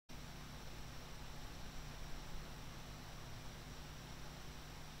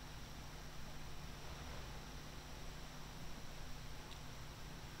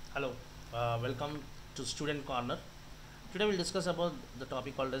Welcome to Student Corner. Today we'll discuss about the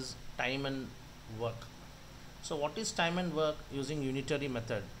topic called as time and work. So what is time and work using unitary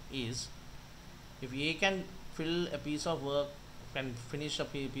method is if A can fill a piece of work, can finish a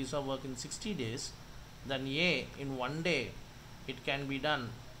piece of work in 60 days, then A in one day it can be done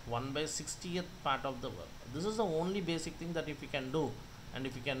 1 by 60th part of the work. This is the only basic thing that if we can do, and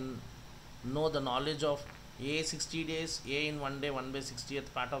if we can know the knowledge of A 60 days, A in one day 1 by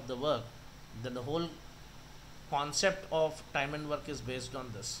 60th part of the work, then the whole concept of time and work is based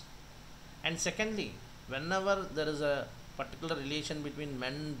on this. And secondly, whenever there is a particular relation between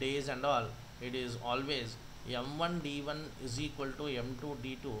men, days and all, it is always m1 d1 is equal to m2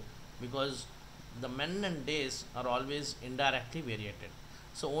 d2, because the men and days are always indirectly variated.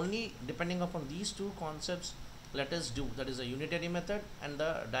 So only depending upon these two concepts let us do, that is a unitary method and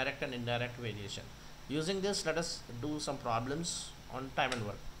the direct and indirect variation. Using this, let us do some problems on time and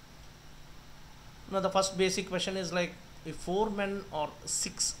work. Now the first basic question is like, if 4 men or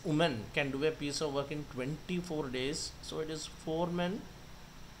 6 women can do a piece of work in 24 days, so it is 4 men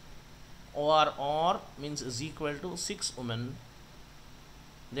or means is equal to 6 women,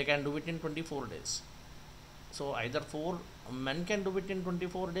 they can do it in 24 days. So either 4 men can do it in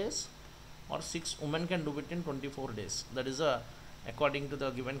 24 days or 6 women can do it in 24 days. That is a, according to the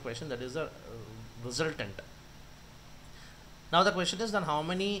given question, that is a resultant. Now the question is, then how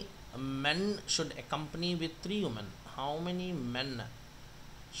many men should accompany with 3 women? How many men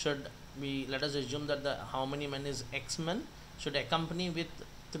should be, let us assume that the how many men is x men, should accompany with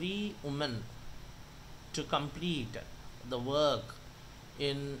 3 women to complete the work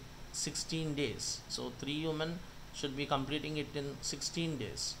in 16 days. So 3 women should be completing it in 16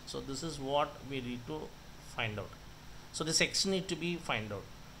 days. So this is what we need to find out. So this x need to be find out.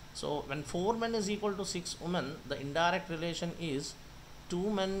 So when 4 men is equal to 6 women, the indirect relation is 2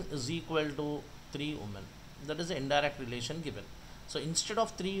 men is equal to 3 women. That is the indirect relation given. So instead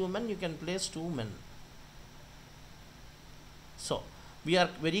of 3 women, you can place 2 men. So we are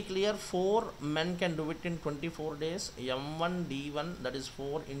very clear, 4 men can do it in 24 days. m1 d1, that is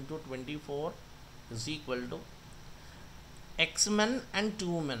 4 into 24 is equal to x men and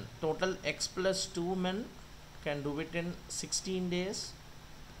 2 men. Total x plus 2 men can do it in 16 days.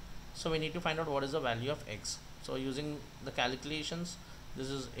 So we need to find out what is the value of x. So using the calculations, this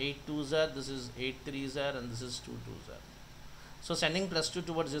is 8 2s are, this is 8 3s are, and this is 2 2s are. So sending plus 2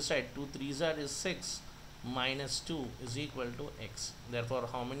 towards this side, 2 3s are is 6 minus 2 is equal to x. Therefore,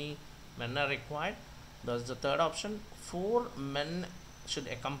 how many men are required? That's the third option. 4 men should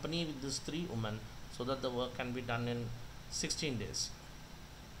accompany with these 3 women so that the work can be done in 16 days.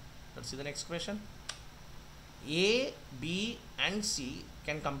 Let's see the next question. A, B and C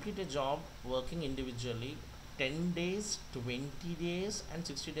can complete a job working individually 10 days, 20 days and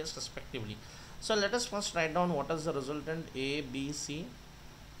 60 days respectively. So let us first write down what is the resultant A, B, C.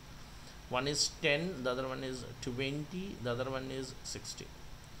 One is 10, the other one is 20, the other one is 60.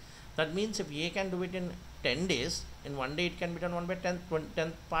 That means if A can do it in 10 days, in one day it can be done 1 by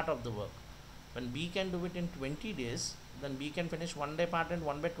 10th part of the work. When B can do it in 20 days, then B can finish 1 day part and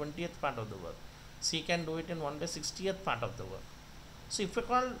 1 by 20th part of the work. C can do it in 1 by 60th part of the work. So if we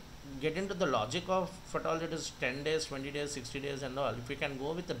can get into the logic of, if at all it is 10 days, 20 days, 60 days and all, if we can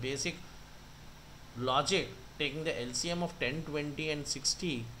go with the basic logic, taking the LCM of 10, 20 and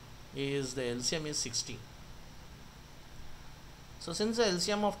 60, is the LCM is 60. So since the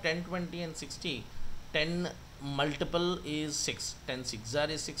LCM of 10, 20 and 60, 10 multiple is 6, 10 6s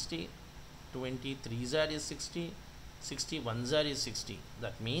is 60, 20 3s is 60, 60 1s is 60.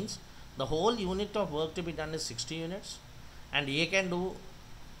 That means the whole unit of work to be done is 60 units, and A can do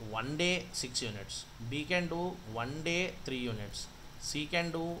 1 day 6 units, B can do 1 day 3 units, C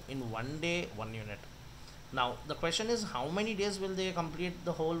can do in 1 day 1 unit. Now the question is, how many days will they complete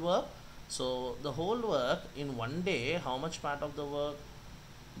the whole work? So the whole work in 1 day, how much part of the work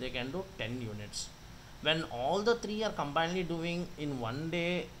they can do? 10 units. When all the 3 are combinedly doing in 1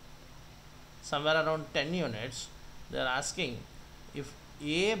 day somewhere around 10 units, they are asking if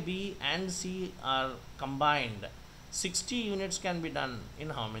A, B and C are combined, 60 units can be done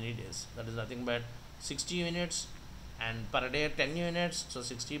in how many days? That is nothing but 60 units, and per day 10 units, so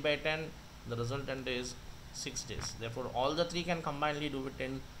 60 by 10, the resultant is 6 days. Therefore all the 3 can combinedly do it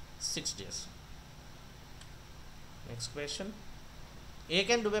in 6 days. Next question. A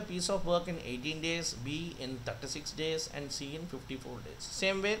can do a piece of work in 18 days, B in 36 days and C in 54 days.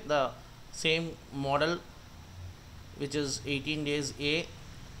 Same way, the same model, which is 18 days A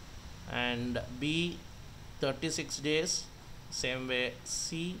and B 36 days, same way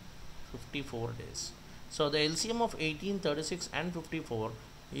C 54 days. So the LCM of 18, 36 and 54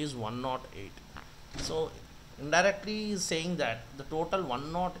 is 108. So indirectly is saying that the total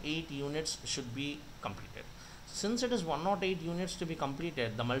 108 units should be completed. Since it is 108 units to be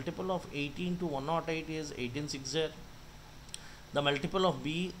completed, the multiple of 18 to 108 is 1860. The multiple of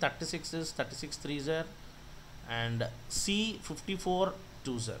B 36 is 3630, and C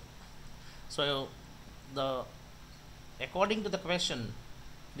 5420. So the according to the question,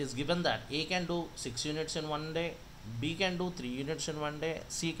 it is given that A can do 6 units in one day, B can do 3 units in one day,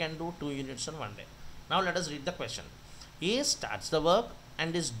 C can do 2 units in one day. Now let us read the question. A starts the work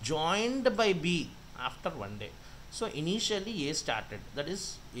and is joined by B after one day. So initially A started, that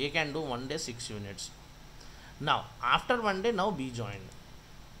is A can do one day 6 units. Now after one day, now B joined,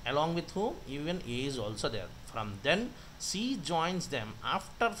 along with whom even A is also there. From then C joins them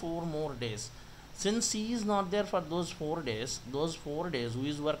after 4 more days. Since C is not there for those 4 days, who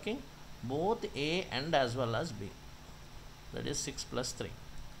is working? Both A and as well as B. That is 6 plus 3.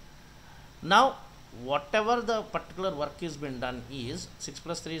 Now whatever the particular work is been done is 6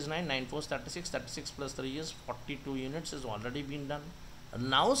 plus 3 is 9, 9 4 is 36, 36 plus 3 is 42 units is already been done.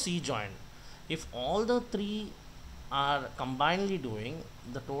 Now C joined. If all the three are combinedly doing,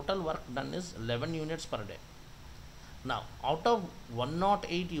 the total work done is 11 units per day. Now out of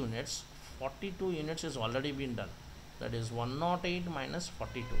 108 units, 42 units is already been done. That is 108 minus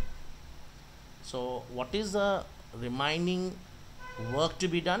 42. So what is the remaining work to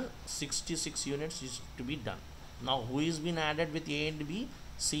be done? 66 units is to be done. Now who is been added with A and B?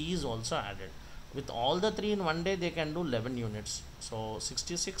 C is also added. With all the three in one day, they can do 11 units. So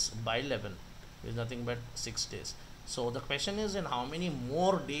 66 by 11 is nothing but 6 days. So the question is, in how many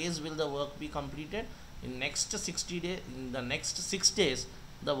more days will the work be completed? In next 60 days, in the next 6 days,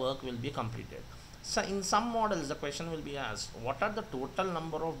 the work will be completed. So in some models, the question will be asked, what are the total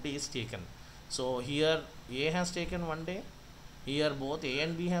number of days taken? So here A has taken 1 day, here both A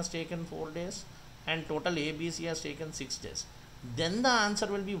and B has taken 4 days, and total A, B, C has taken 6 days. Then the answer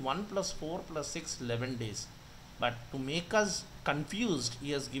will be 1 plus 4 plus 6, 11 days. But to make us confused, he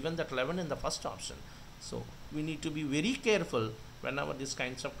has given that 11 in the first option. So we need to be very careful whenever these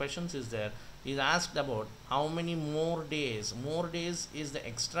kinds of questions is there. Is asked about how many more days. More days is the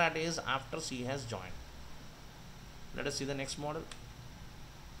extra days after C has joined. Let us see the next model.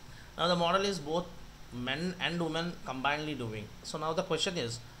 Now the model is both men and women combinedly doing. So now the question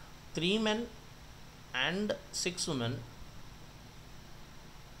is, 3 men and 6 women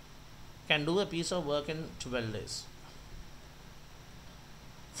can do a piece of work in 12 days.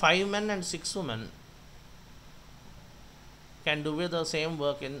 5 men and 6 women can do the same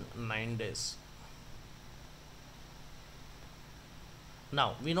work in 9 days.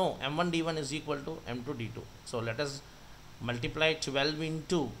 Now we know M1 D1 is equal to M2 D2. So let us multiply 12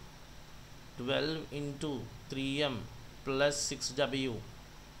 into 3M plus 6W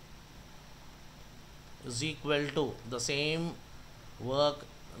is equal to the same work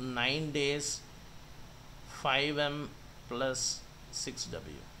 9 days, 5M plus 6W.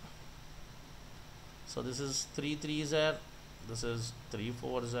 So this is 3 3s are, this is 3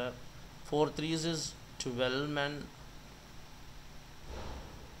 4s are, 4 3s is 12 men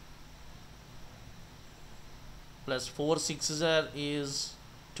plus 4 6s are is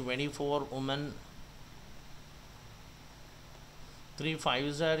 24 women, 3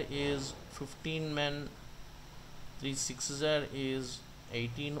 5s are is 15 men, 3 6s are is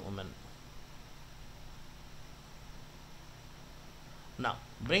 18 women. Now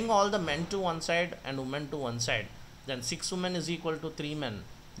bring all the men to one side and women to one side. Then 6 women is equal to 3 men.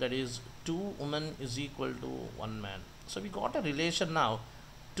 That is 2 women is equal to 1 man. So we got a relation now.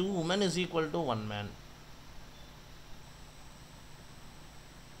 2 women is equal to 1 man.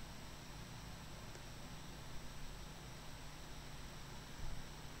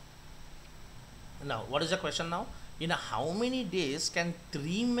 Now what is the question now? In how many days can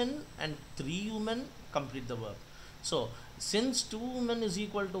 3 men and 3 women complete the work? So since 2 women is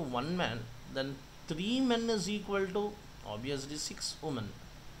equal to 1 man, then 3 men is equal to obviously 6 women.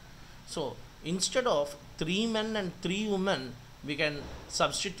 So instead of 3 men and 3 women, we can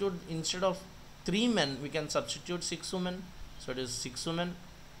substitute, instead of 3 men we can substitute 6 women. So it is 6 women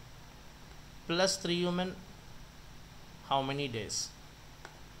plus 3 women. How many days?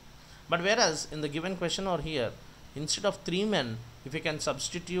 But whereas in the given question or here, instead of 3 men, if we can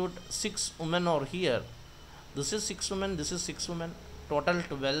substitute 6 women or here, this is 6 women, this is 6 women, total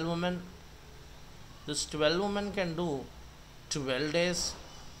 12 women. This 12 women can do 12 days.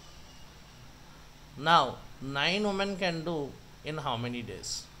 Now 9 women can do in how many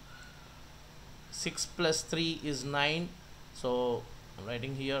days? 6 plus 3 is 9. So I'm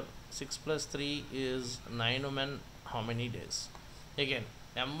writing here 6 plus 3 is 9 women. How many days? Again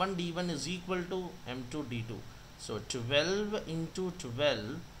M1 D1 is equal to M2 D2. So 12 into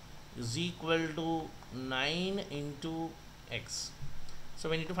 12 is equal to 9 into x. So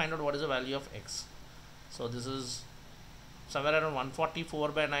we need to find out what is the value of x. So this is somewhere around 144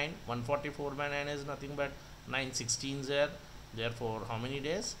 by 9. 144 by 9 is nothing but 9 16s there. Therefore, how many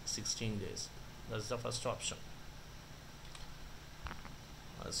days? 16 days. That's the first option.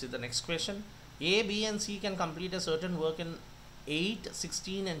 Let's see the next question. A, B and C can complete a certain work in 8,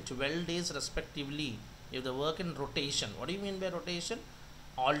 16 and 12 days respectively if the work in rotation. What do you mean by rotation?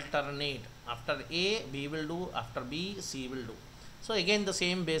 Alternate. After A, B will do. After B, C will do. So again the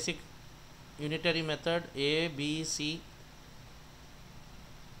same basic unitary method. A, B, C.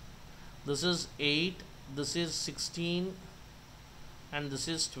 This is 8, this is 16 and this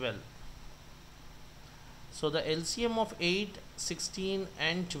is 12. So the LCM of 8, 16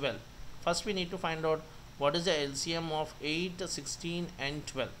 and 12. First we need to find out what is the LCM of 8, 16 and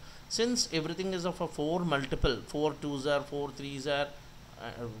 12. Since everything is of a 4 multiple, 4 2s are, 4 3s are,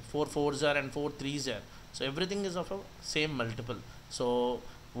 4 4s are and 4 3s are. So everything is of a same multiple. So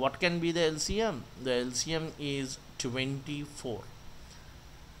what can be the LCM? The LCM is 24.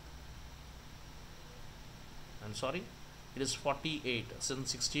 I'm sorry, it is 48.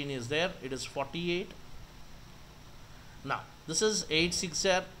 Since 16 is there, it is 48. Now this is 8 6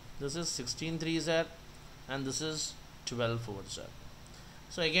 are, this is 16 3s are, and this is 12 4s are.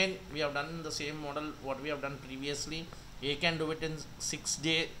 So again we have done the same model what we have done previously. A can do it in 6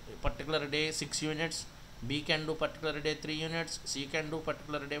 day particular day 6 units, B can do particular day 3 units, C can do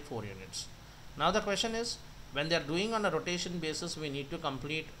particular day 4 units. Now the question is, when they are doing on a rotation basis, we need to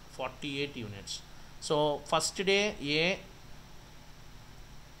complete 48 units. So first day A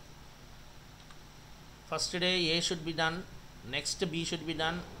should be done, next B should be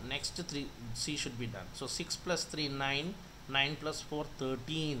done, next 3 C should be done. So 6 plus 3 9, 9 plus 4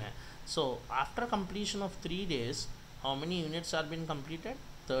 13. So after completion of 3 days, how many units are been completed?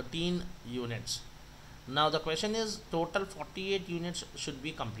 13 units. Now the question is, total 48 units should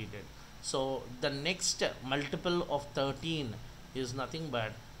be completed. So the next multiple of 13 is nothing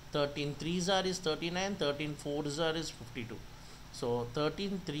but 13 3s are is 39, 13 4s are is 52. So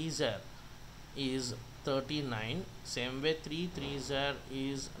 13 3s are is 39, same way 3 3s are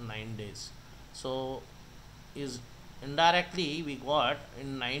is 9 days. So is indirectly we got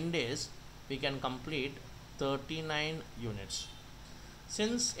in 9 days we can complete 39 units.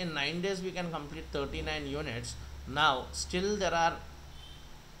 Since in 9 days we can complete 39 units, now still there are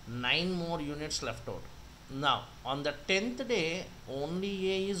 9 more units left out. Now on the 10th day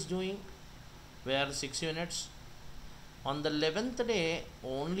only A is doing, where 6 units. On the 11th day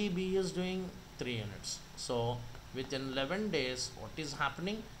only B is doing 3 units. So within 11 days what is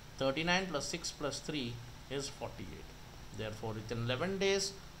happening? 39 plus 6 plus 3 is 48. Therefore within 11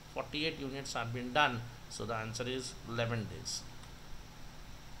 days 48 units are been done. So the answer is 11 days.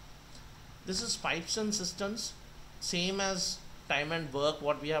 This is pipes and cisterns, same as time and work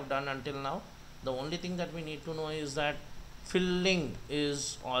what we have done until now. The only thing that we need to know is that filling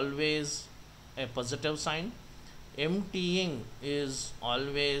is always a positive sign, emptying is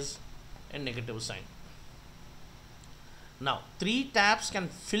always a negative sign. Now 3 taps can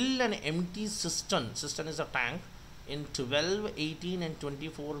fill an empty cistern is a tank, in 12, 18 and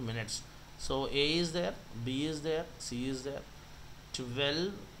 24 minutes. So A is there, B is there, C is there.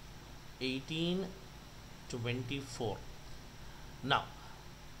 12, 18, 24. Now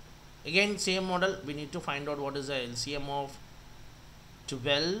again same model, we need to find out what is the LCM of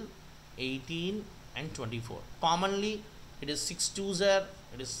 12, 18 and 24. Commonly it is 6 2s are,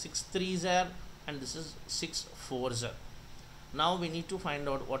 it is 6 3s are, and this is 6 4s are. Now we need to find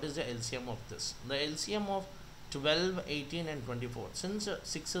out what is the LCM of this. The LCM of 12, 18 and 24. Since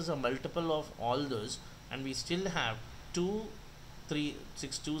 6 is a multiple of all those and we still have 2, 3,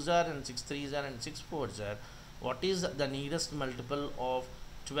 6 2s are and 6 3s are and 6 4s are, what is the nearest multiple of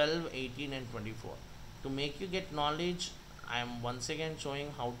 12, 18 and 24? To make you get knowledge, I am once again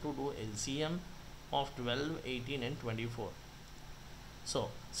showing how to do LCM of 12, 18 and 24. So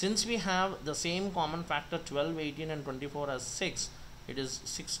since we have the same common factor 12, 18 and 24 as 6, it is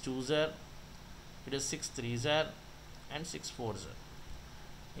 6 2s are, it is 6 3s are and 6 4s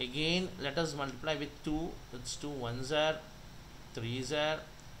are. Again let us multiply with 2, it's 2 1s are, 3s are,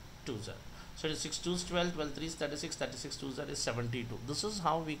 2s are. So it is 6 2s 12, 12 3s 36, 36 2s are is 72. This is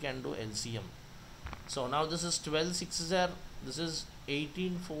how we can do LCM. So now this is 12 6s are, this is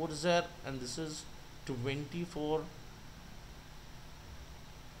 18 4s are, and this is 24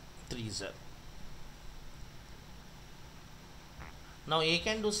 3s are. Now A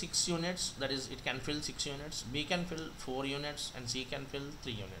can do 6 units, that is it can fill 6 units, B can fill 4 units, and C can fill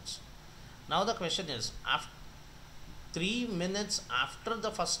 3 units. Now the question is, after 3 minutes after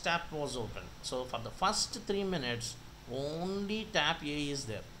the first tap was open, so for the first 3 minutes only tap A is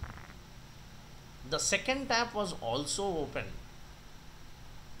there. The second tap was also open.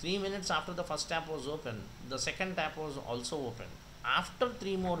 3 minutes after the first tap was open, the second tap was also open. After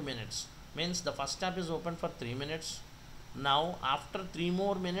 3 more minutes, means the first tap is open for 3 minutes. Now after 3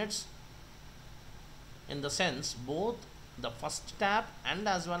 more minutes, in the sense both the first tap and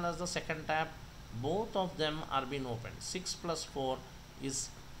as well as the second tap, both of them are being opened. 6 plus 4 is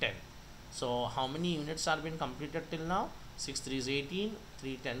 10. So how many units are being completed till now? 6 3 is 18,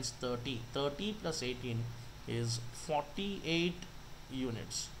 3 10s 30. 30 plus 18 is 48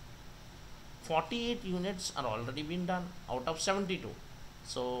 units. 48 units are already been done out of 72.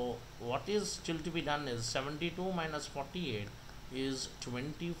 So what is still to be done is 72 minus 48 is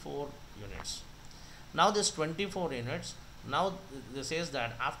 24 units. Now this 24 units, now this says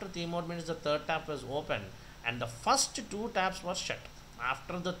that after 3 more minutes the third tap was open and the first 2 taps were shut.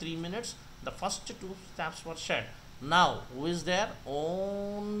 After the 3 minutes the first 2 taps were shut. Now who is there?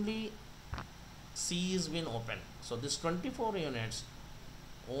 Only C is been open. So this 24 units,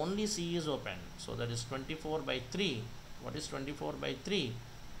 only C is open. So that is 24 by 3. What is 24 by 3?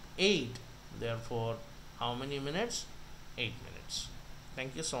 8. Therefore how many minutes? 8 minutes.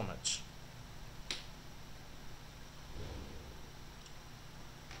 Thank you so much.